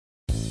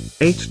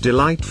8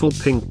 delightful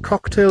pink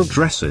cocktail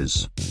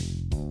dresses.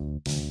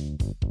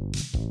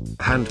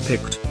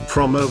 Handpicked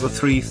from over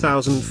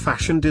 3,000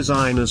 fashion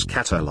designers'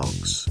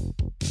 catalogs.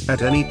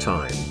 At any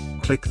time,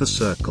 click the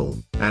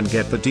circle and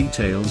get the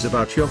details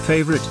about your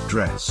favorite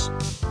dress.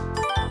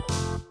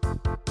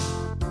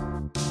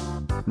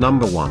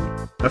 Number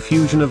 1. A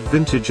fusion of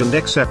vintage and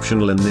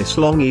exceptional in this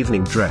long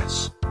evening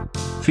dress.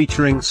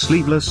 Featuring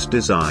sleeveless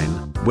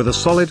design, with a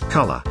solid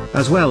color,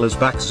 as well as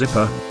back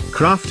zipper,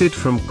 crafted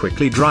from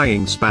quickly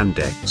drying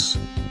spandex.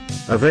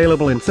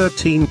 Available in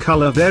 13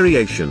 color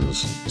variations,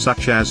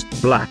 such as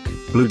black,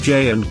 blue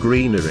jay and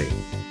greenery.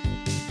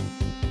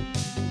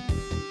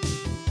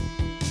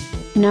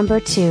 Number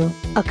 2,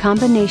 a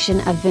combination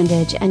of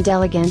vintage and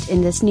elegant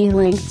in this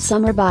knee-length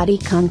summer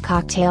bodycon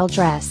cocktail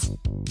dress.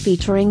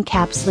 Featuring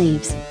cap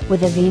sleeves,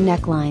 with a V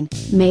neckline,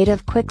 made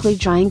of quickly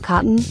drying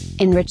cotton,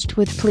 enriched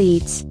with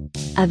pleats.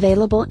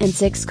 Available in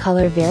 6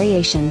 color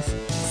variations,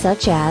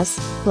 such as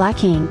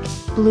black ink,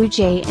 blue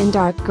jay and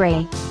dark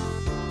gray.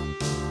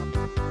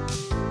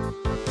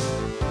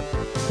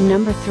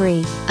 Number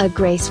 3, a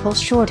graceful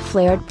short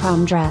flared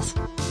prom dress.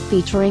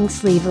 Featuring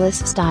sleeveless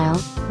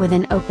style, with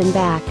an open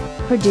back,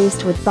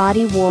 produced with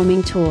body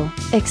warming tulle,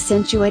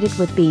 accentuated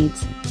with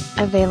beads.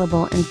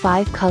 Available in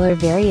 5 color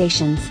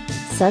variations,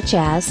 such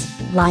as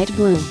light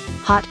blue,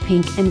 hot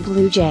pink and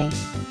blue jay.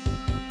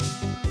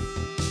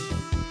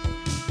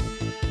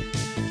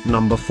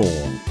 Number 4,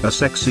 a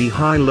sexy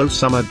high-low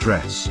summer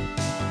dress.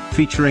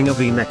 Featuring a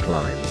V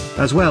neckline,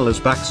 as well as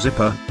back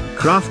zipper,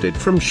 crafted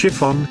from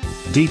chiffon,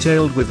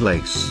 detailed with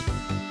lace.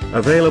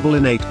 Available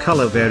in 8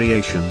 color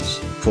variations,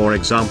 for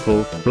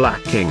example,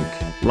 black ink,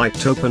 light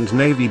taupe and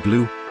navy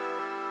blue.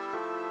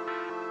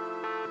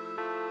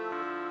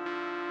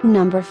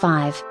 Number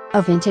 5,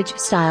 a vintage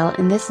style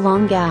in this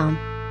long gown.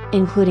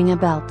 Including a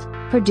belt,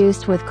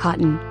 produced with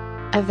cotton.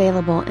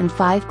 Available in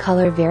 5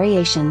 color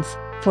variations,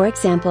 for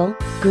example,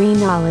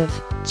 green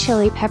olive,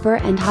 chili pepper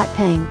and hot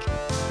pink.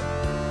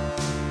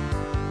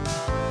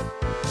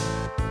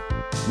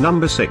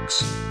 Number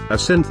 6, a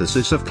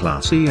synthesis of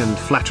classy and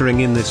flattering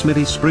in this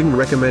midi spring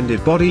recommended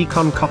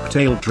bodycon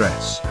cocktail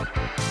dress.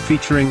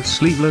 Featuring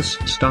sleeveless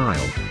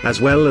style, as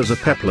well as a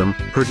peplum,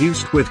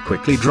 produced with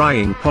quickly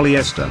drying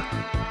polyester.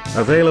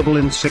 Available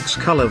in 6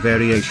 color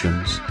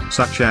variations,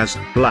 such as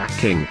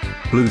black ink,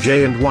 blue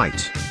jay and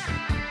white.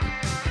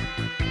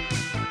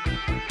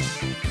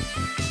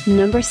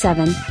 Number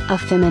 7, a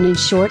feminine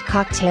short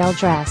cocktail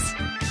dress.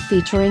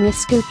 Featuring a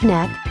scoop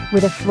neck,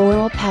 with a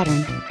floral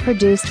pattern,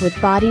 produced with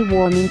body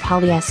warming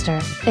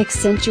polyester,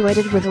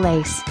 accentuated with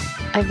lace.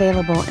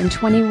 Available in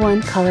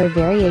 21 color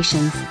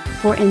variations,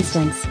 for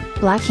instance,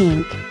 black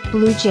ink,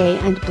 blue jay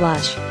and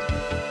blush.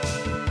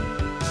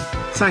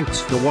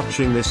 Thanks for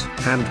watching this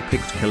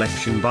hand-picked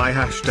collection by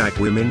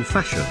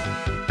 #WomenFashion.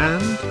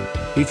 And,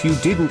 if you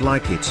didn't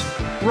like it,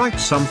 write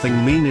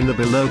something mean in the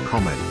below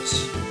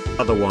comments.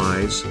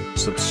 Otherwise,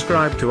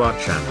 subscribe to our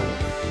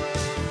channel.